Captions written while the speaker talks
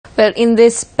Well, in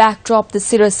this backdrop, the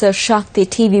Sirasa Shakti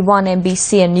TV1,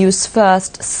 MBC and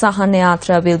Newsfirst Sahana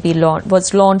Yathra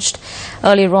was launched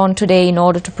earlier on today in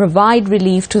order to provide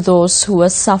relief to those who are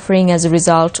suffering as a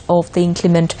result of the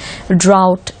inclement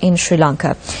drought in Sri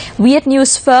Lanka. We at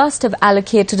Newsfirst have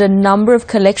allocated a number of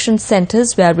collection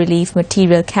centres where relief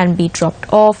material can be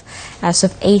dropped off as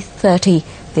of 8:30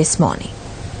 this morning.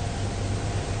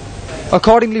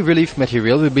 Accordingly, relief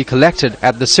material will be collected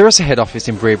at the Sirasa head office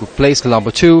in Braywood Place, Colombo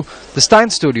 2, the Stein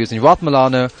Studios in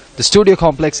Ratmalana, the Studio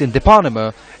Complex in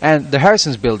Depanama and the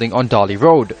Harrison's Building on Dali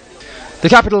Road. The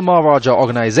Capital Maharaja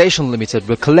Organisation Limited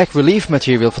will collect relief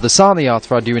material for the Sahana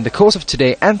Yathra during the course of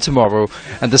today and tomorrow,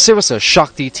 and the Sirasa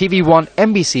Shakti TV1,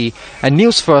 MBC and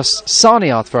Newsfirst Sahana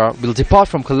Yathra will depart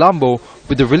from Colombo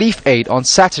with the relief aid on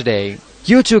Saturday.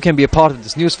 You too can be a part of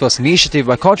this Newsfirst initiative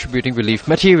by contributing relief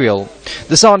material.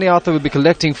 The Sahana Yathra will be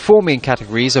collecting 4 main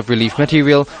categories of relief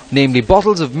material, namely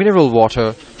bottles of mineral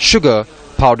water, sugar,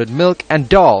 powdered milk and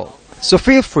dhal. So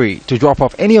feel free to drop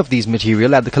off any of these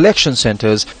material at the collection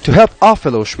centres to help our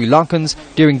fellow Sri Lankans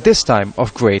during this time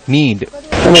of great need.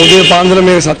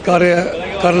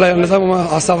 කරලා යන්න තමයි මම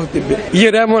ආසාවක් තිබ්බේ. ඊයේ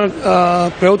රෑ මම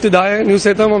ප්‍රවෘත්ති 10 නිවුස්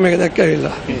එකේ තමයි මම මේක දැක්ක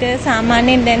ඇවිල්ලා.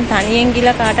 සාමාන්‍යයෙන් දැන් තනියෙන්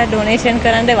ගිහලා කාටවත් ඩොනේෂන්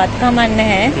කරන්න වත් කමක්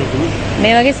නැහැ.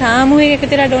 මේ වගේ සාමූහික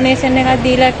එකතුලා ඩොනේෂන් එකක්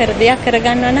දීලා දෙයක්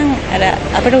කරගන්නවා නම් අර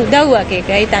අපිට උදව්වක්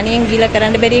ඒකයි. තනියෙන් ගිහලා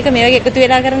කරන්න බැරි එක මේ වගේ එකතු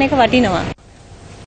වෙලා කරන එක වටිනවා.